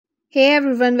Hey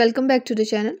everyone, welcome back to the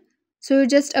channel. So you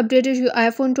just updated your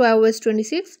iPhone to iOS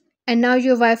 26 and now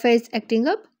your Wi-Fi is acting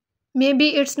up.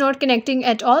 Maybe it's not connecting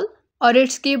at all or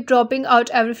it's keep dropping out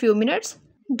every few minutes.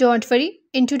 Don't worry,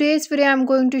 in today's video I'm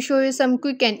going to show you some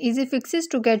quick and easy fixes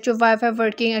to get your Wi-Fi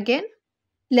working again.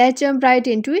 Let's jump right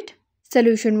into it.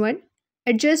 Solution 1.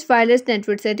 Adjust wireless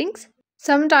network settings.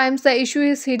 Sometimes the issue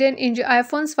is hidden in your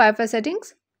iPhone's Wi-Fi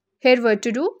settings. Here what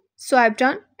to do. Swipe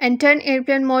down and turn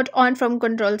airplane mode on from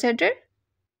control center.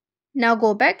 Now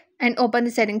go back and open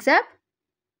the settings app.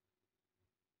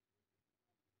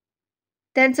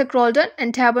 Then scroll down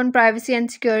and tap on privacy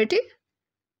and security.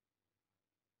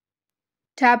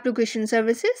 Tap location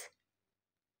services.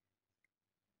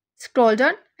 Scroll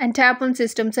down and tap on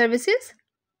system services.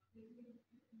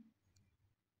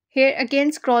 Here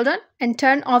again scroll down and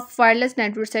turn off wireless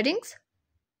network settings.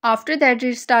 After that,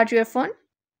 restart your phone.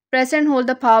 Press and hold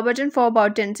the power button for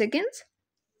about 10 seconds.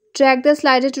 Drag the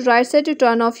slider to right side to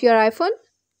turn off your iPhone.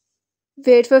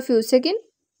 Wait for a few seconds,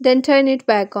 then turn it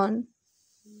back on.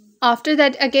 After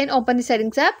that, again open the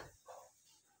settings app.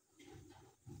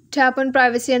 Tap on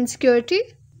privacy and security.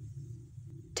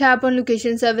 Tap on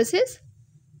location services.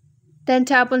 Then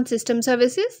tap on system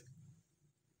services.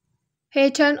 Here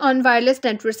turn on wireless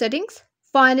network settings.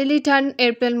 Finally turn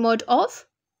airplane mode off.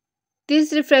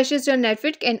 This refreshes your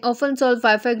network and often solves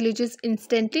Wi-Fi glitches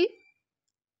instantly.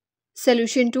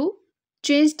 Solution 2.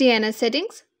 Change DNS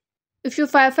settings. If your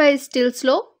Wi-Fi is still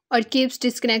slow or keeps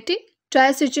disconnecting,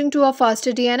 try switching to a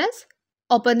faster DNS.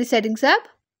 Open the settings app.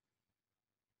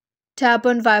 Tap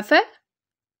on Wi-Fi.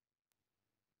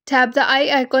 Tap the eye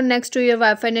icon next to your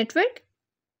Wi-Fi network.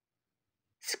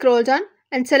 Scroll down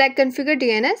and select Configure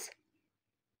DNS.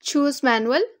 Choose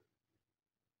Manual.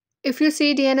 If you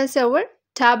see DNS server,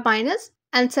 tap minus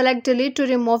and select Delete to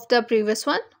remove the previous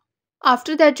one.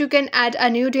 After that, you can add a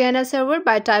new DNS server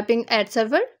by typing Add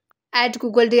Server. Add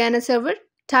Google DNS server.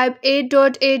 Type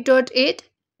 8.8.8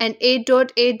 and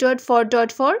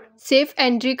 8.8.4.4. Save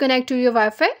and reconnect to your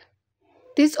Wi-Fi.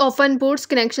 This often boosts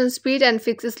connection speed and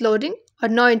fixes loading or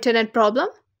no internet problem.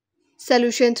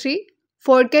 Solution 3.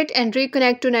 Forget and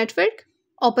reconnect to network.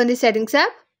 Open the settings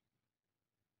app.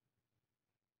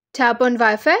 Tap on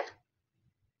Wi-Fi.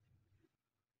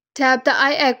 Tap the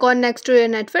eye icon next to your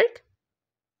network.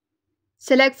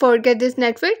 Select Forget this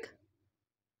network.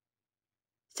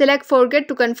 Select Forget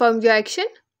to confirm your action.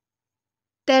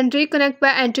 Then reconnect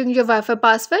by entering your Wi-Fi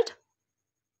password.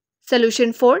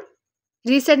 Solution 4.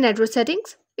 Reset network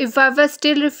settings. If Wi-Fi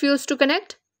still refuses to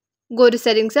connect, go to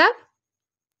Settings app.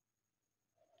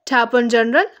 Tap on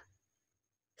General.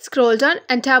 Scroll down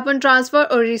and tap on Transfer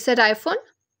or Reset iPhone.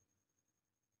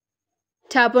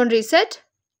 Tap on Reset.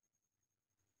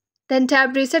 Then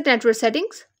tap Reset Network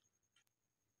Settings.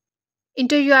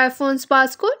 Enter your iPhone's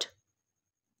passcode.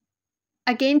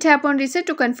 Again tap on Reset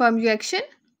to confirm your action.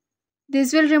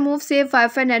 This will remove safe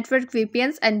Wi-Fi network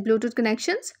VPNs and Bluetooth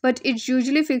connections, but it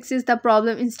usually fixes the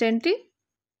problem instantly.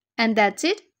 And that's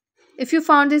it. If you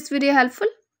found this video helpful,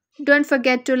 don't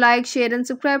forget to like, share and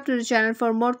subscribe to the channel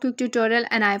for more quick tutorial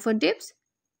and iPhone tips.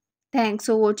 Thanks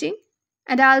for watching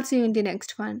and I'll see you in the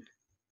next one.